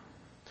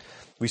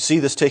 We see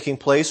this taking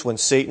place when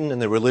Satan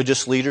and the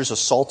religious leaders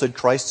assaulted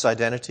Christ's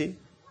identity.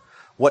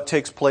 What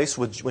takes place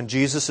when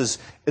Jesus is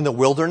in the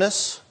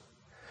wilderness?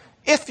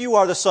 If you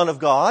are the Son of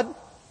God,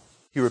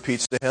 he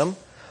repeats to him,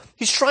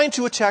 he's trying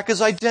to attack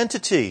his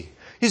identity.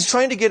 He's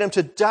trying to get him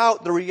to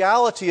doubt the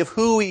reality of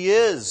who he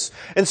is.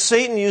 And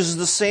Satan uses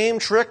the same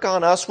trick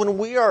on us when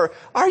we are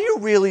you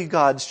really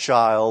God's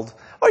child?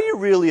 Are you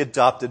really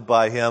adopted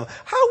by him?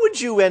 How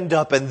would you end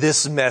up in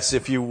this mess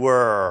if you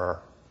were?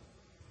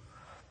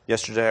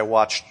 Yesterday I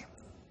watched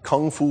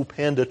Kung Fu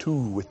Panda 2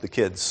 with the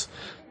kids,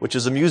 which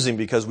is amusing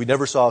because we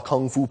never saw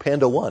Kung Fu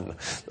Panda 1.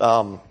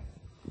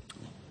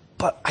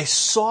 But I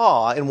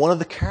saw in one of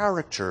the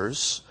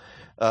characters,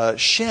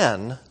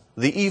 Shen,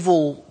 the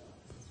evil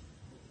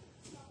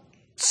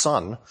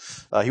son,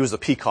 he was a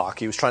peacock.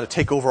 He was trying to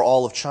take over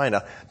all of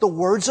China. The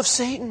words of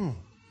Satan.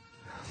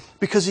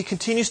 Because he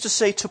continues to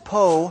say to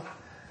Po,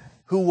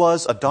 who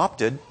was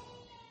adopted,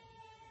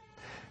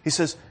 he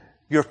says,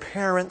 your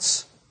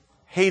parents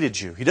hated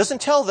you. He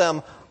doesn't tell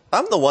them,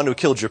 I'm the one who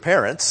killed your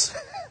parents.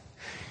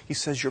 He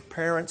says, your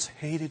parents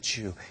hated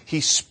you. He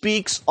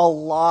speaks a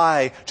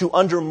lie to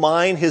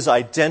undermine his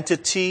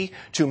identity,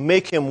 to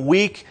make him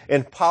weak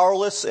and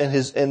powerless in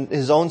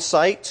his own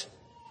sight.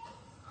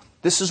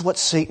 This is what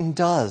Satan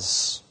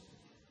does.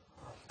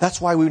 That's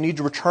why we need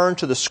to return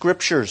to the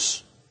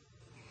Scriptures.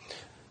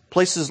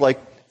 Places like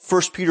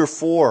 1 Peter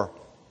 4.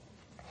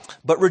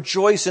 But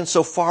rejoice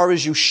insofar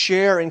as you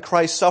share in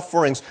Christ's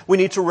sufferings. We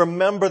need to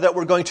remember that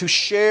we're going to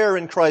share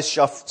in Christ's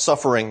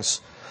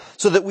sufferings,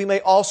 so that we may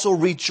also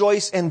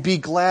rejoice and be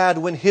glad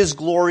when His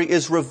glory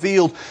is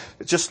revealed.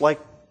 Just like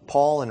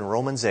Paul in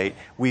Romans 8,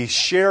 we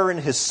share in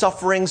His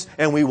sufferings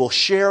and we will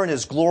share in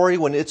His glory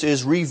when it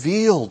is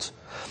revealed.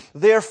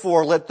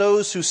 Therefore, let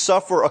those who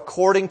suffer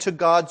according to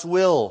God's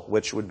will,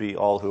 which would be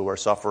all who are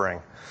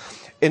suffering,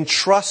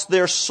 entrust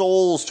their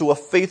souls to a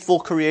faithful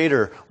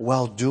Creator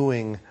while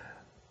doing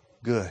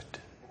good.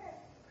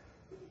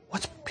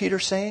 What's Peter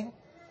saying?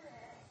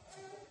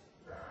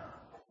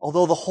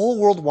 Although the whole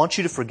world wants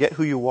you to forget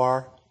who you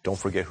are, don't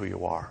forget who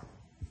you are.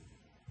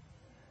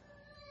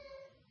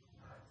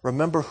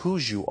 Remember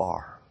whose you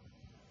are.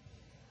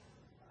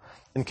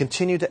 And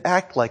continue to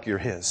act like you're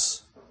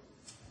His.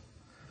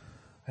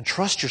 And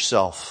trust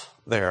yourself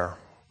there.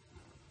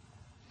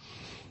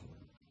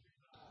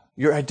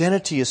 Your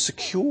identity is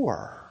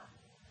secure.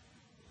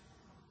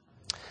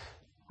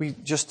 We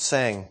just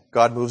sang,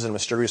 God moves in a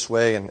mysterious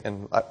way, and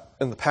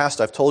in the past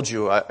I've told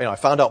you, I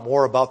found out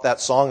more about that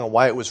song and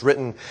why it was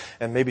written,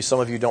 and maybe some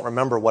of you don't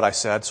remember what I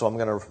said, so I'm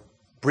going to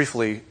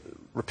briefly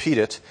repeat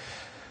it.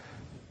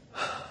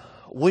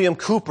 William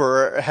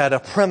Cooper had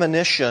a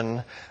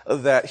premonition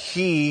that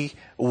he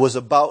was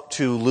about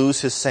to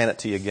lose his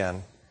sanity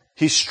again.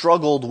 He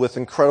struggled with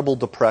incredible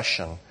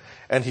depression.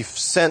 And he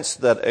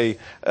sensed that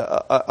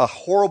a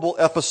horrible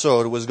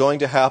episode was going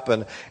to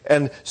happen.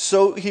 And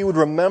so he would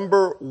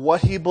remember what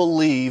he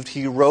believed.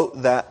 He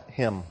wrote that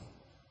hymn.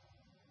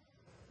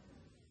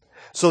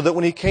 So that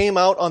when he came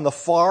out on the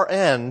far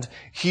end,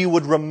 he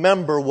would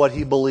remember what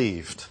he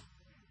believed.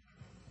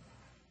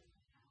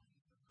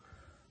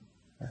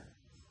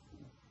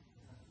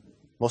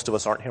 Most of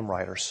us aren't hymn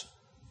writers.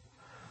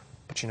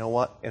 But you know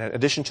what? In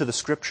addition to the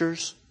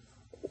Scriptures,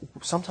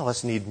 some of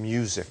us need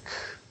music.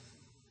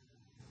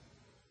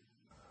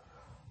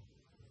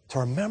 To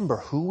remember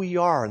who we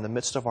are in the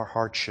midst of our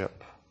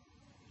hardship.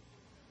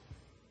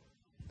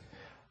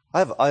 I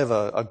have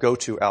a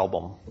go-to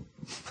album.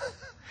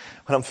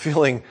 When I'm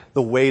feeling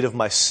the weight of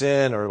my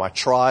sin or my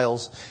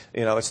trials,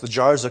 it's the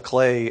Jars of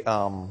Clay,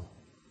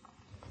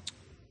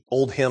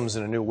 old hymns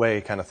in a new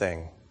way kind of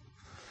thing.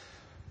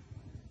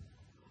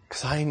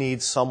 Because I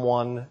need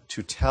someone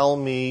to tell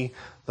me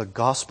the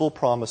gospel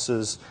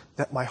promises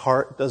that my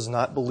heart does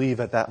not believe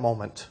at that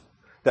moment,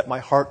 that my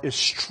heart is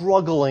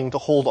struggling to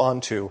hold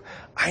on to.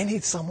 I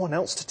need someone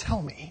else to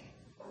tell me.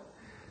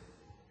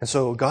 And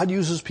so God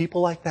uses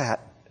people like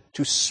that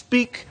to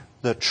speak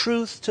the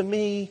truth to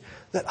me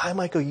that I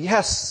might go,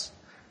 yes,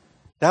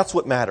 that's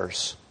what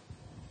matters.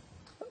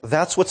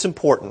 That's what's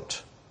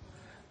important.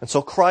 And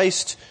so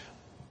Christ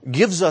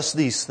gives us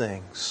these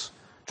things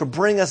to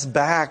bring us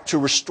back, to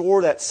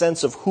restore that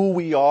sense of who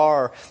we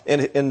are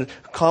and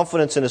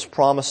confidence in His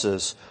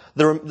promises.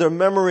 Their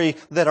memory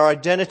that our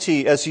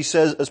identity,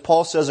 as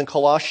Paul says in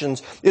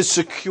Colossians, is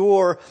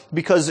secure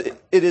because it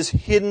is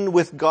hidden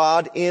with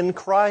God in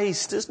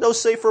Christ. There's no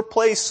safer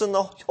place in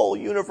the whole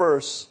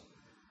universe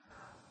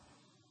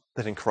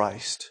than in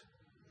Christ.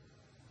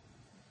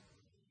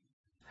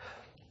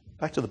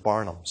 Back to the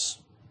Barnums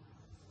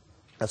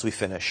as we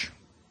finish.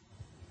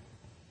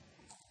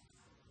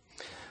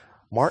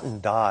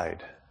 Martin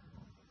died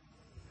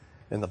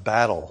in the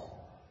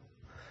battle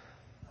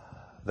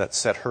that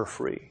set her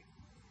free.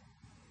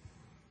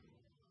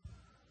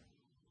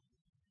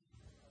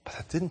 But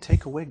that didn't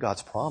take away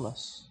God's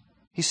promise.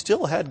 He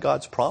still had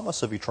God's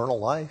promise of eternal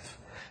life.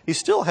 He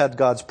still had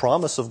God's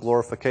promise of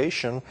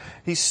glorification.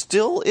 He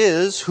still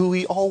is who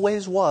He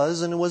always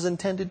was and was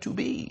intended to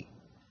be.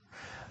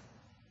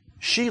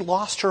 She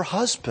lost her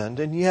husband,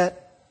 and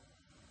yet,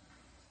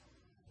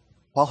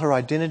 while her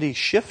identity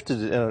shifted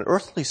in an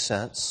earthly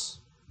sense,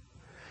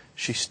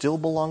 she still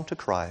belonged to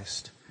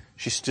Christ.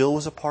 She still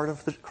was a part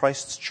of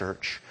Christ's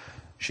church.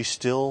 She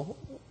still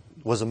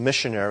was a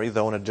missionary,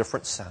 though in a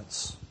different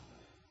sense.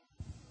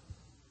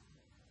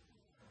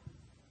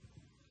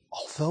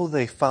 although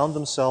they found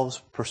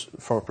themselves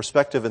from a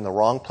perspective in the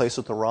wrong place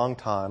at the wrong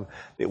time,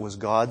 it was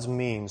God's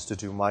means to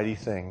do mighty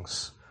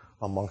things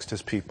amongst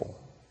his people.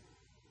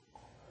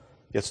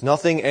 It's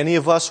nothing any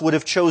of us would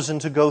have chosen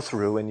to go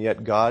through, and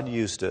yet God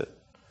used it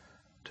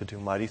to do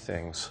mighty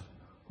things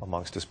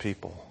amongst his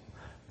people.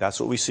 That's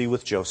what we see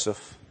with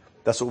Joseph.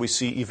 That's what we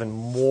see even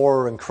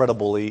more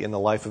incredibly in the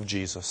life of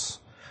Jesus.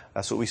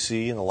 That's what we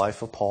see in the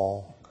life of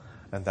Paul.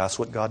 And that's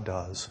what God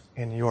does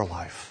in your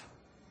life.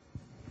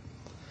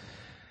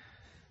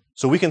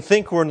 So we can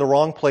think we're in the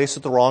wrong place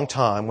at the wrong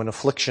time when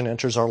affliction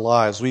enters our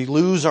lives. We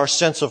lose our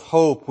sense of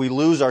hope. We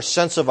lose our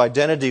sense of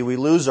identity. We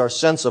lose our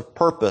sense of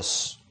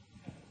purpose.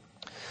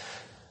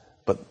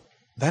 But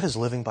that is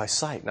living by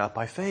sight, not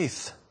by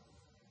faith.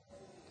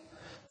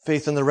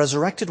 Faith in the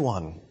resurrected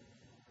one.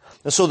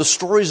 And so the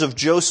stories of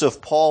Joseph,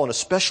 Paul, and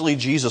especially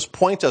Jesus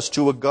point us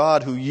to a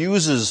God who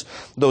uses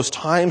those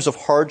times of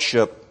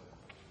hardship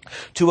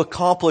to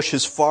accomplish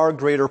his far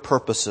greater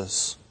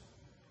purposes.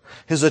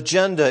 His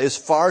agenda is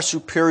far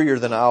superior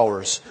than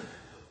ours.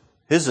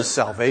 His is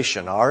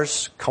salvation,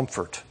 ours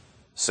comfort,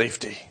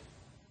 safety.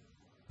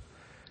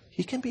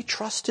 He can be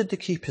trusted to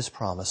keep his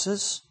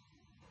promises.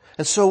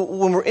 And so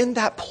when we're in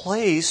that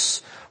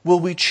place, will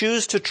we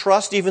choose to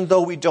trust even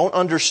though we don't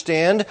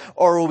understand,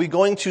 or are we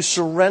going to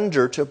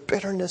surrender to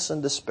bitterness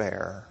and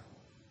despair?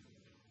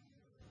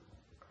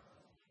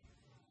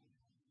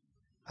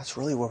 That's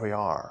really where we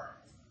are.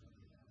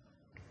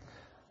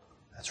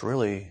 That's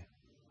really,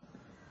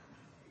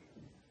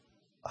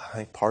 I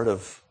think, part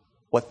of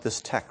what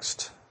this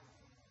text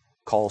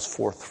calls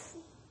forth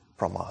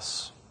from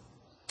us.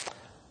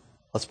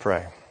 Let's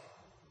pray.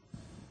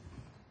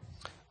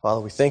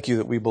 Father, we thank you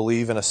that we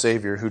believe in a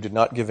Savior who did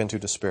not give in to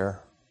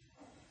despair.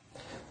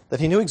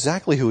 That he knew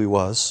exactly who he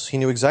was. He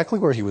knew exactly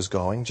where he was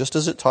going, just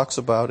as it talks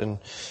about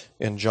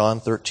in John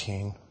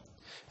 13.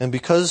 And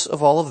because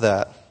of all of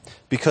that,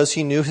 because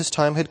he knew his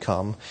time had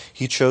come,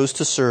 he chose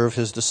to serve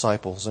his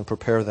disciples and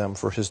prepare them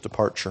for his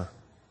departure.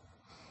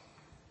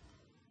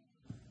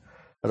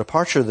 A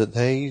departure that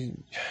they,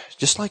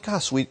 just like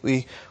us,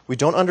 we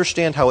don't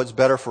understand how it's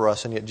better for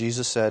us, and yet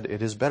Jesus said,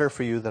 "It is better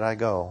for you that I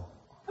go."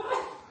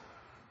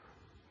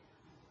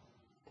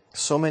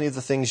 So many of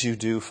the things you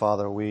do,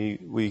 Father,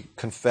 we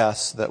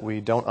confess that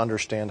we don't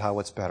understand how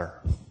it's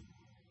better.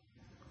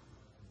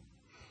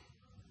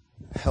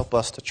 Help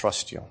us to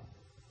trust you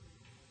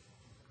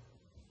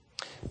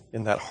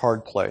in that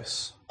hard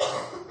place,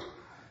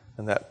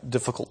 in that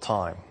difficult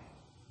time,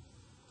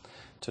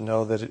 to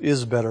know that it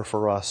is better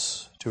for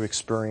us to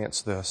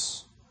experience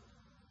this.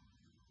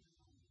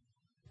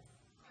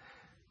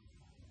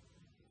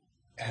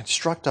 And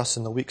instruct us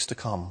in the weeks to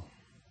come,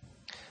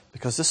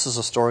 because this is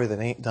a story that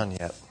ain't done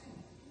yet.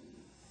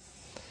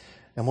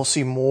 And we'll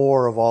see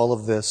more of all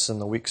of this in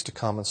the weeks to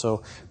come. And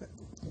so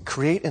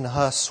create in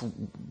us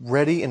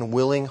ready and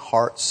willing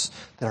hearts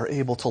that are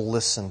able to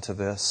listen to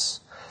this,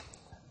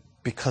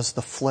 because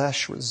the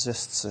flesh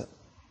resists it.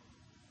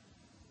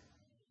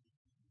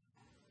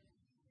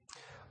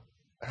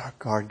 And our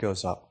guard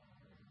goes up.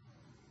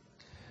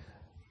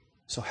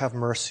 So have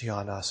mercy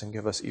on us and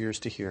give us ears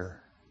to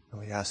hear.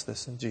 And we ask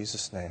this in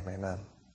Jesus' name. Amen.